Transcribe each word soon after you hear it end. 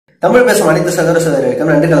தமிழ் பேசும் அனைத்து சகோதர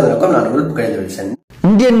சகோதரிகளுக்கும் நன்றி கலந்துரைக்கும். நான் உள் புகழேந்திரன்.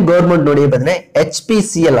 இந்தியன் கவர்மெண்ட் பாத்தீங்கன்னா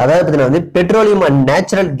HPCL அதாவது பாத்தீங்கன்னா பெட்ரோலியம் அண்ட்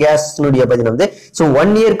நேச்சுரல் கேஸ் பாத்தீங்கன்னா சோ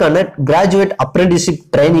 1 இயர்க்கான கிராஜுவேட் அப்ரெண்டிஸ்ஷிப்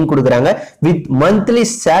ட்ரைனிங் கொடுக்குறாங்க. வித் மந்த்லி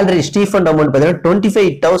சேலரி ஸ்டீஃபண்ட் அமௌண்ட் பாத்தீங்கன்னா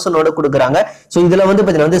 25,000 ஓட கொடுக்குறாங்க. சோ இதுல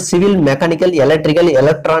பாத்தீங்கன்னா சிவில், மெக்கானிக்கல், எலக்ட்ரிக்கல்,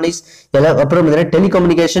 எலக்ட்ரானிக்ஸ், அப்புறம்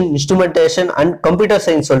telecommunication, instrumentation and computer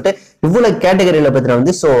science சொல்லிட்டு இவ்வளவு கேட்டகரியில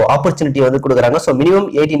பாத்தீங்கன்னா சோ ஆப்பர்ச்சுனிட்டி கொடுக்குறாங்க. சோ மினிமம்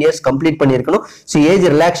 18 இயர்ஸ் கம்ப்ளீட் பண்ணிருக்கணும். சோ ஏஜ்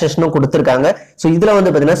ரிலாக்சேஷனும் கொடுத்திருக்காங்க. சோ இதுல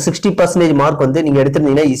பாத்தீங்கன்னா 60% மார்க் நீங்க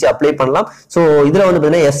எடுத்திருந்தீங்கன்னா ஈஸியா அப்ளை பண்ணலாம். சோ இதுல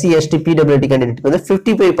பாத்தீங்கன்னா SC ST PWD கேண்டிடேட்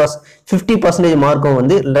 50% மார்க்கும்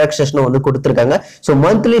ரிலாக்சேஷனும் கொடுத்திருக்காங்க. சோ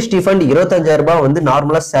மந்த்லி ஸ்டீஃபண்ட் 25,000 ரூபாய்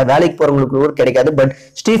நார்மலா வேலைக்கு போறவங்களுக்கு கிடைக்காது. பட்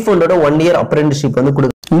ஸ்டீஃபண்டோட 1 இயர் அப்ரெண்டிஸ்ஷிப்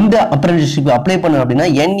இந்த அப்ரெண்டிஸ்ஷிப் அப்ளை பண்ண அப்படின்னா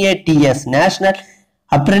NATS நேஷனல்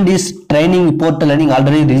அப்ரெண்டிஸ் ட்ரைனிங் போர்ட்டல்ல நீங்க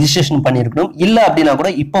ஆல்ரெடி ரெஜிஸ்ட்ரேஷன் பண்ணிருக்கணும். இல்ல அப்படின்னா கூட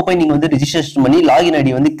இப்போ போய் நீங்க ரெஜிஸ்ட்ரேஷன் பண்ணி லாகின்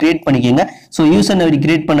ஐடி கிரியேட் பண்ணிக்கோங்க. சோ யூசர் ஐடி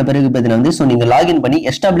கிரியேட் பண்ண பிறகு பாத்தீங்கன்னா சோ நீங்க லாகின் பண்ணி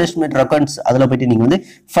எஸ்டாப்ளிஷ்மெண்ட் ரெக்கார்ட்ஸ் அதுல போயிட்டு நீங்க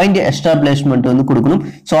ஃபைண்ட் எஸ்டாப்ளிஷ்மெண்ட் கொடுக்கணும்.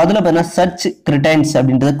 சோ அதுல பாத்தீங்கன்னா சர்ச் கிரைட்டீரியாஸ்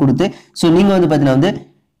அப்படின்றத கொடுத்து சோ நீங்க பாத்தீங்கன்னா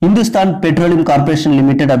இந்துஸ்தான் பெட்ரோலியம் கார்பரேஷன்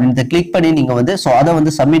லிமிடெட் அப்படின்றத கிளிக் பண்ணி நீங்க சோ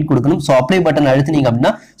அதை சப்மிட் கொடுக்கணும். சோ அப்ளை பட்டன் அழுத்தினீங்க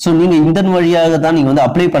அப்படின்னா சோ நீங்க இந்த வழியாக தான் நீங்க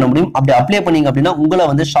அப்ளை பண்ண முடியும். அப்படி அப்ளை பண்ணீங்க அப்படின்னா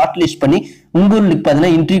உங்களை ஷார்ட் லிஸ்ட் பண்ணி உங்களுக்கு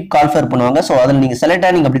பாத்தீங்கன்னா இன்டர்வியூ கால்ஃபர் பண்ணுவாங்க. சோ அதுல நீங்க செலக்ட்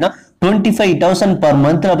ஆனீங்க அப்படின்னா 25,000 per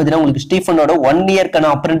month பாத்தீங்கன்னா உங்களுக்கு ஸ்டீஃபனோட 1 இயர்க்கான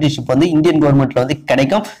அப்ரெண்டிஸ்ஷிப் இந்தியன் கவர்மெண்ட்ல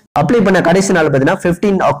கிடைக்கும். அப்ளை பண்ண கடைசி நாள் பாத்தீங்கன்னா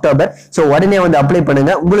 15 அக்டோபர். சோ உடனே அப்ளை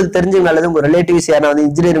பண்ணுங்க. உங்களுக்கு தெரிஞ்சவங்க அல்லது உங்க ரிலேட்டிவ்ஸ் யாராவது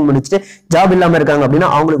இன்ஜினியரிங் முடிச்சுட்டு ஜாப் இல்லாம இருக்காங்க அப்படின்னா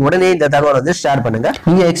அவங்களுக்கு உடனே இந்த தகவலை ஷேர் பண்ணுங்க.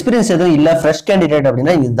 நீங்க எக்ஸ்பீரியன்ஸ் எதுவும் இல்ல ஃப்ரெஷ் கேண்டிடேட்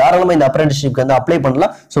அப்படின்னா நீங்க தாராளமா இந்த அப்ரெண்டிஸ்ஷிப் அப்ளை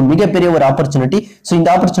பண்ணலாம். சோ மிகப்பெரிய ஒரு ஆப்பர்ச்சுனிட்டி. சோ இந்த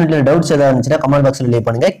ஆப்பர்ச்சுனிட்டில டவுட்ஸ் ஏதாவது இருந்துச்சுன்னா கமெண்ட் பாக்ஸ்ல ரிலே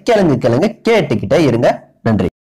பண்ணுங்க. கேளுங்க கேட்டுக்கிட்டே இருங்க. நன்றி.